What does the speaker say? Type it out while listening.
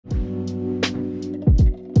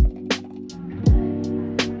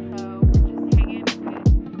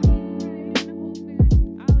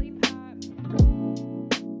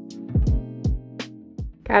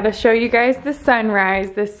Gotta show you guys the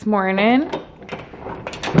sunrise this morning.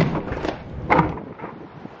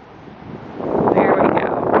 There we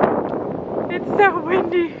go. It's so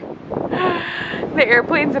windy. The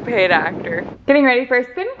airplane's a paid actor. Getting ready for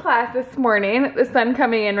spin class this morning. The sun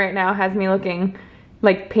coming in right now has me looking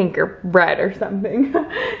like pink or red or something.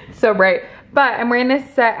 So bright. But I'm wearing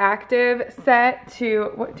this active set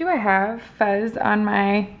to, what do I have? Fuzz on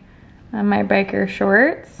my biker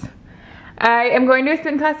shorts. I am going to a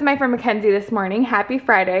spin class with my friend Mackenzie this morning. Happy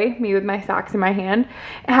Friday, me with my socks in my hand.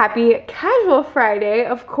 Happy Casual Friday,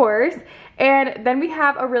 of course. And then we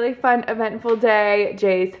have a really fun, eventful day.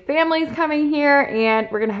 Jay's family's coming here and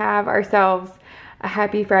we're gonna have ourselves a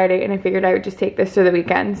happy Friday, and I figured I would just take this through the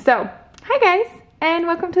weekend. So, hi guys, and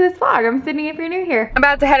welcome to this vlog. I'm Sydney if you're new here. I'm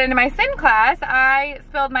about to head into my spin class. I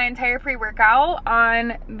spilled my entire pre-workout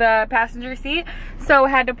on the passenger seat, so I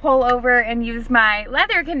had to pull over and use my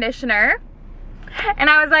leather conditioner. And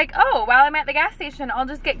I was like, oh, while I'm at the gas station, I'll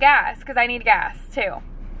just get gas, because I need gas too.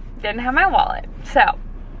 Didn't have my wallet, so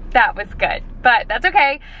that was good. But that's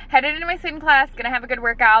okay. Headed into my spin class, gonna have a good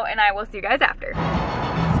workout, and I will see you guys after.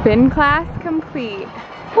 Spin class complete.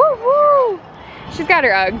 Woo woo! She's got her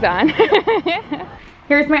Uggs on.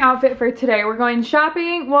 Here's my outfit for today. We're going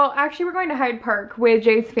shopping. Well, actually we're going to Hyde Park with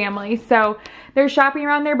Jay's family. So there's shopping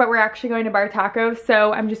around there, but we're actually going to Bar Taco.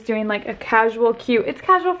 So I'm just doing like a casual, cute, it's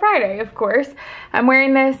Casual Friday, of course. I'm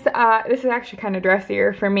wearing this, this is actually kind of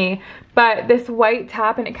dressier for me, but this white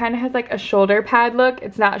top, and it kind of has like a shoulder pad look.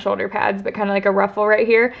 It's not shoulder pads, but kind of like a ruffle right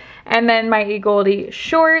here. And then my Goldie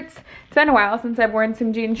shorts. It's been a while since I've worn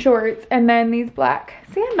some jean shorts. And then these black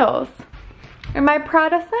sandals and my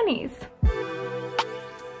Prada Sunnies.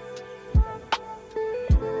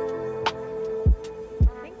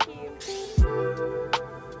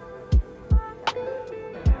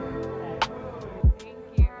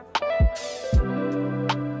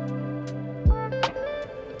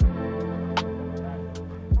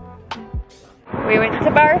 We went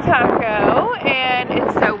to Bar Taco and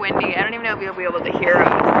it's so windy. I don't even know if you'll be able to hear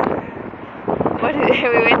us. What is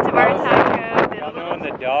it? We went to Bar Taco. Y'all know when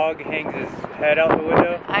the dog hangs his head out the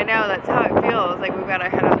window? I know, that's how it feels. Like we've got our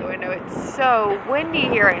head out the window. It's so windy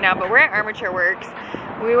here right now, but we're at Armature Works.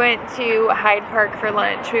 We went to Hyde Park for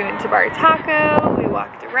lunch. We went to Bar Taco. We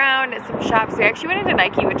walked around at some shops. We actually went into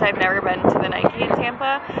Nike, which I've never been to the Nike in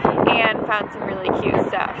Tampa, and found some really cute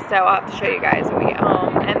stuff. So I'll have to show you guys when we get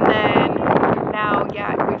home. And then now,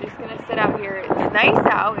 yeah, we're just gonna sit out here. It's nice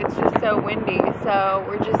out, it's just so windy. So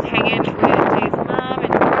we're just hanging with Jay's mom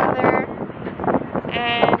and brother,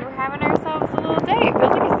 and we're having ourselves a little day. It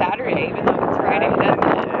feels like a Saturday, even though it's Friday, doesn't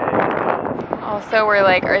it? Also, we're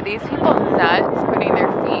like, are these people nuts putting their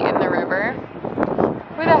feet in the river?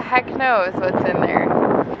 Who the heck knows what's in there?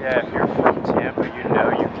 Yeah, if you're from Tampa, you know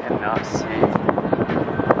you cannot see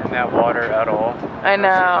in that water at all. I know.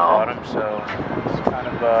 Bottom, so it's kind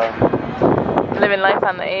of living life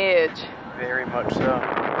on the edge. Very much so.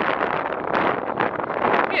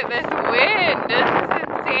 Look at this wind. This is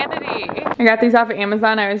insanity. I got these off of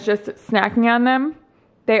Amazon. I was just snacking on them.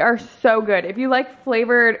 They are so good. If you like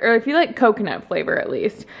flavored, or if you like coconut flavor at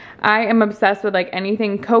least. I am obsessed with like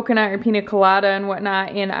anything coconut or pina colada and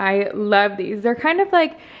whatnot, and I love these. They're kind of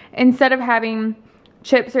like, instead of having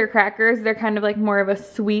chips or crackers, they're kind of like more of a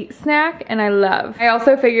sweet snack, and I love. I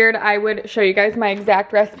also figured I would show you guys my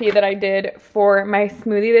exact recipe that I did for my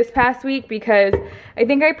smoothie this past week, because I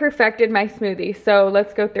think I perfected my smoothie. So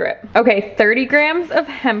let's go through it. Okay, 30 grams of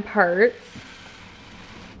hemp hearts.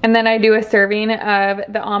 And then I do a serving of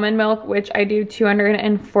the almond milk, which I do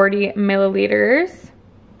 240 milliliters.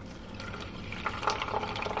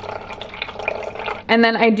 And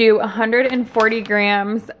then I do 140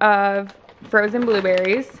 grams of frozen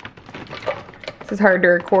blueberries. This is hard to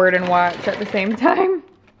record and watch at the same time.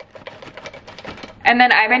 And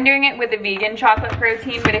then I've been doing it with the vegan chocolate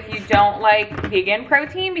protein, but if you don't like vegan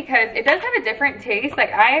protein, because it does have a different taste,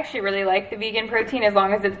 like I actually really like the vegan protein as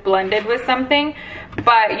long as it's blended with something,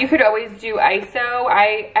 but you could always do ISO.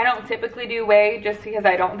 I don't typically do whey just because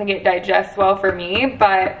I don't think it digests well for me,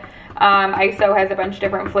 but ISO has a bunch of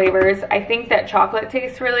different flavors. I think that chocolate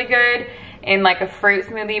tastes really good in like a fruit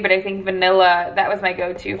smoothie, but I think vanilla, that was my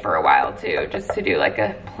go-to for a while too, just to do like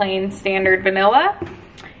a plain standard vanilla.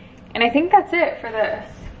 And I think that's it for this.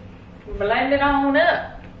 Blend it on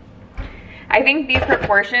up. I think these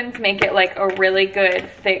proportions make it like a really good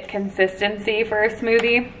thick consistency for a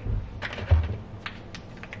smoothie.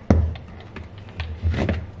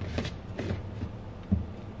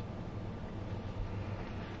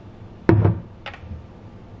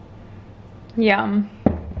 Yum.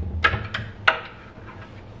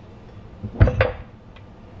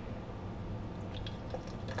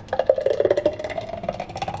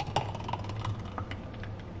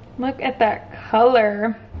 Look at that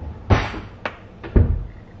color.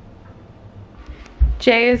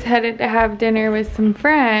 Jay is headed to have dinner with some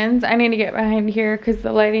friends. I need to get behind here because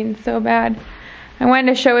the lighting's so bad. I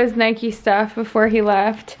wanted to show his Nike stuff before he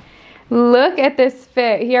left. Look at this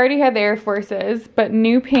fit. He already had the Air Forces, but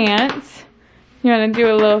new pants. You want to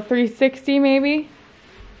do a little 360 maybe?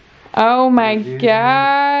 Oh my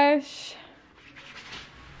gosh.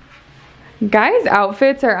 Guys'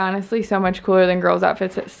 outfits are honestly so much cooler than girls'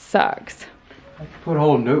 outfits. It sucks. I could put a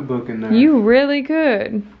whole notebook in there. You really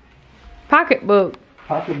could. Pocketbook.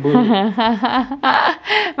 Pocketbook.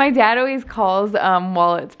 My dad always calls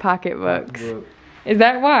wallets pocketbooks. Pocketbook. Is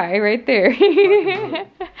that why? Right there.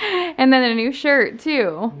 And then a new shirt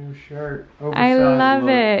too. New shirt. I love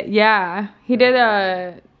it. Yeah. He did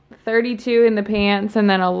a 32 in the pants and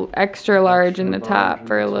then a extra large in the top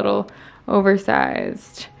for a little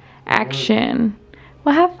oversized action.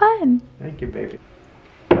 Well, have fun. Thank you, baby.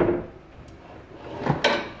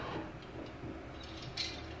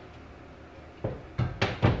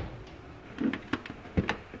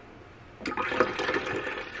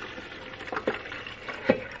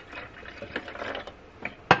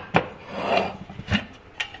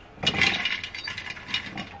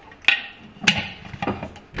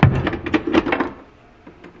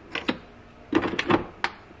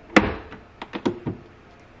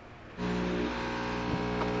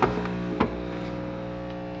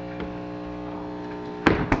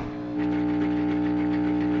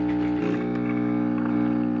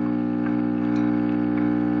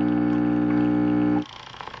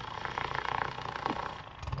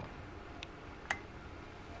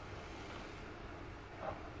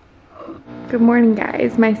 Good morning,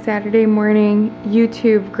 guys. My Saturday morning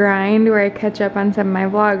YouTube grind where I catch up on some of my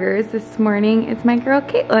vloggers. This morning it's my girl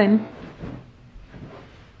Caitlin.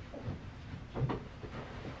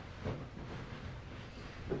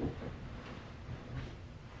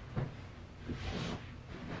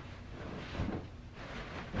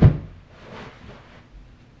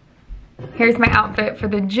 Here's my outfit for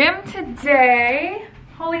the gym today.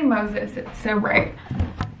 Holy Moses, it's so bright.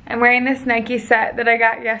 I'm wearing this Nike set that I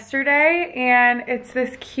got yesterday, and it's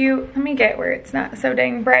this cute, let me get where it's not so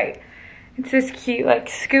dang bright. It's this cute like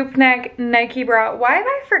scoop neck Nike bra. Why have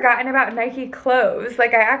I forgotten about Nike clothes?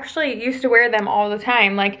 Like I actually used to wear them all the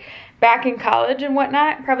time, like back in college and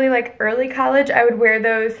whatnot, probably like early college. I would wear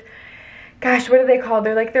those, gosh, what are they called?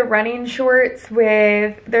 They're like the running shorts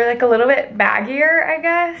with, they're like a little bit baggier, I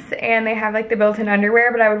guess, and they have like the built-in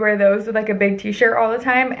underwear, but I would wear those with like a big t-shirt all the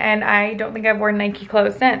time, and I don't think I've worn Nike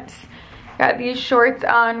clothes since. Got these shorts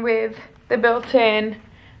on with the built-in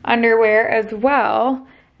underwear as well,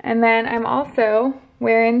 and then I'm also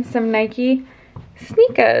wearing some Nike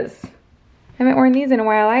sneakers. I haven't worn these in a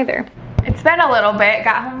while either. It's been a little bit.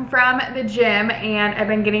 Got home from the gym and I've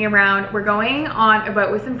been getting around. We're going on a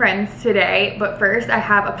boat with some friends today, but first I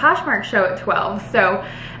have a Poshmark show at 12. So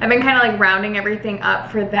I've been kind of like rounding everything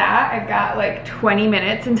up for that. I've got like 20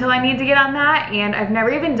 minutes until I need to get on that, and I've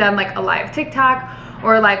never even done like a live TikTok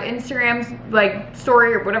or a live Instagram like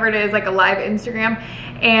story or whatever it is, like a live Instagram.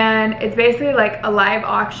 And it's basically like a live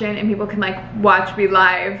auction and people can like watch me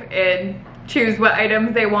live and choose what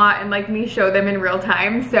items they want and like me show them in real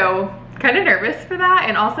time. So kind of nervous for that,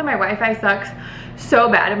 and also my Wi-Fi sucks so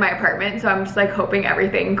bad in my apartment, so I'm just like hoping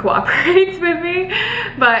everything cooperates with me.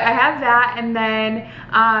 But I have that, and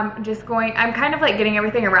then just going, I'm kind of like getting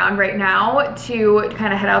everything around right now to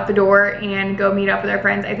kind of head out the door and go meet up with our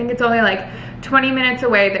friends. I think it's only like 20 minutes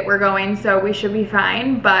away that we're going, so we should be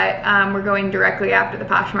fine, but we're going directly after the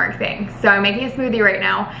Poshmark thing. So I'm making a smoothie right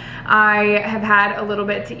now. I have had a little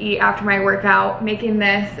bit to eat after my workout, making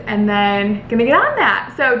this, and then gonna get on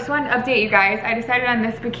that. So just wanted to update you guys. I decided on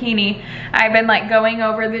this bikini. I've been like going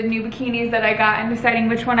over the new bikinis that I got and deciding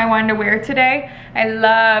which one I wanted to wear today. I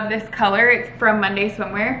love this color. It's from Monday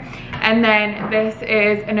Swimwear. And then this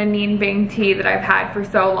is an Anine Bing tee that I've had for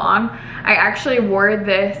so long. I actually wore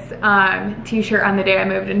this t-shirt on the day I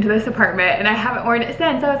moved into this apartment, and I haven't worn it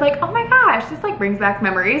since. I was like, oh my gosh, this like brings back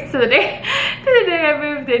memories to the day I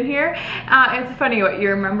moved in here. It's funny what you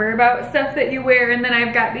remember about stuff that you wear. And then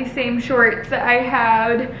I've got these same shorts that I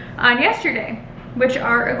had on yesterday, which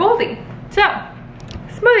are a Goldie. So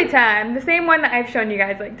smoothie time, the same one that I've shown you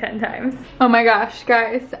guys like 10 times. Oh my gosh,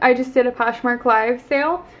 guys, I just did a Poshmark live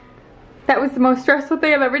sale. That was the most stressful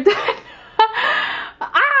thing I've ever done.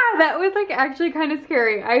 That was like actually kind of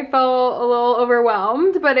scary. I felt a little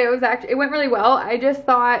overwhelmed, but it went really well. I just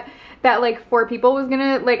thought that like 4 people was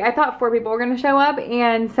gonna, like I thought 4 people were gonna show up,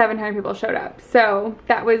 and 700 people showed up. So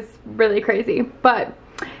that was really crazy, but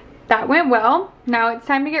that went well. Now it's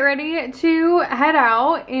time to get ready to head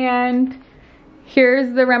out, and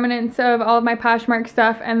Here's the remnants of all of my Poshmark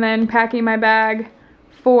stuff, and then packing my bag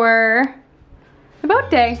for the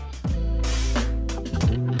boat day.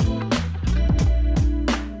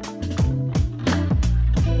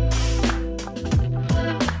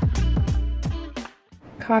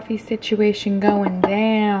 Coffee situation going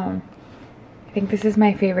down. I think this is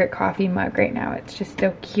my favorite coffee mug right now. It's just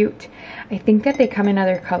so cute. I think that they come in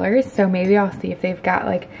other colors, so maybe I'll see if they've got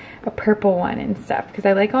like a purple one and stuff, because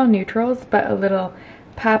I like all neutrals, but a little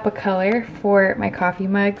pop of color for my coffee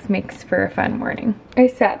mugs makes for a fun morning. I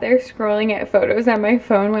sat there scrolling at photos on my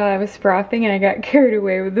phone while I was frothing, and I got carried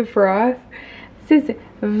away with the froth. This is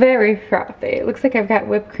very frothy. It looks like I've got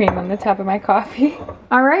whipped cream on the top of my coffee.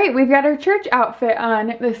 All right, we've got our church outfit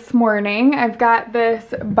on this morning. I've got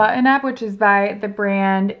this button up, which is by the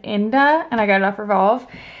brand Inda, and I got it off Revolve.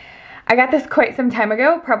 I got this quite some time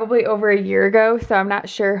ago, probably over a year ago, so I'm not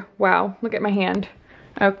sure. Wow, look at my hand.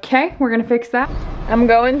 Okay, we're gonna fix that. I'm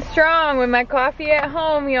going strong with my coffee at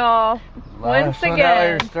home, y'all. Once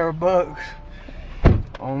again. Starbucks.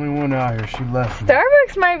 Only one out here, she left me.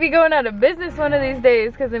 Starbucks might be going out of business one of these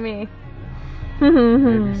days because of me.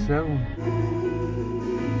 Maybe so.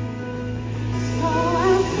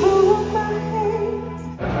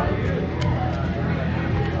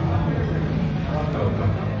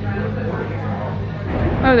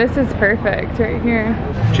 Oh, this is perfect right here.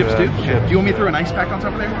 Chips too? Do you want me to throw an ice pack on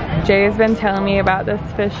top of there? Jay has been telling me about this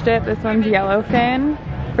fish dip. This one's yellowfin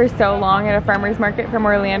for so long at a farmer's market from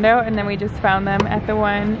Orlando, and then we just found them at the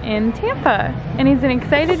one in Tampa, and he's an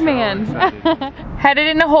excited man. Headed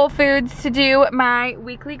into Whole Foods to do my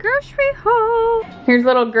weekly grocery haul. Here's a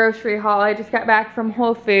little grocery haul. I just got back from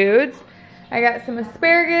Whole Foods. I got some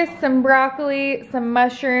asparagus, some broccoli, some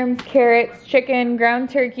mushrooms, carrots, chicken, ground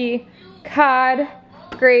turkey, cod,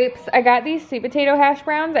 grapes. I got these sweet potato hash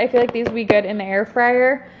browns. I feel like these would be good in the air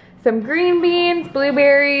fryer. Some green beans,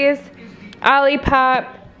 blueberries,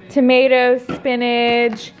 Olipop, tomatoes,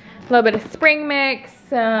 spinach, a little bit of spring mix,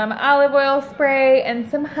 some olive oil spray, and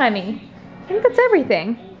some honey. I think that's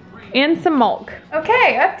everything. And some milk.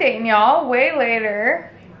 Okay, updating y'all way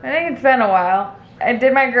later. I think it's been a while. I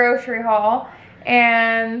did my grocery haul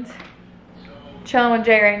and chilling with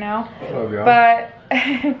Jay right now. But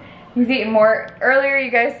he's eating more. Earlier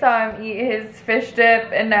you guys saw him eat his fish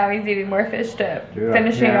dip, and now he's eating more fish dip.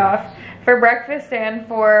 Finishing off for breakfast and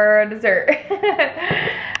for dessert.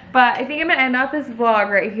 But I think I'm gonna end off this vlog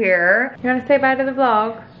right here. You wanna say bye to the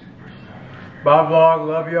vlog? Bye vlog,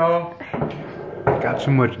 love y'all. Got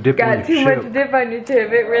too much dip on your chip. Got too much dip on your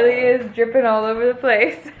chip. It really is dripping all over the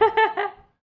place.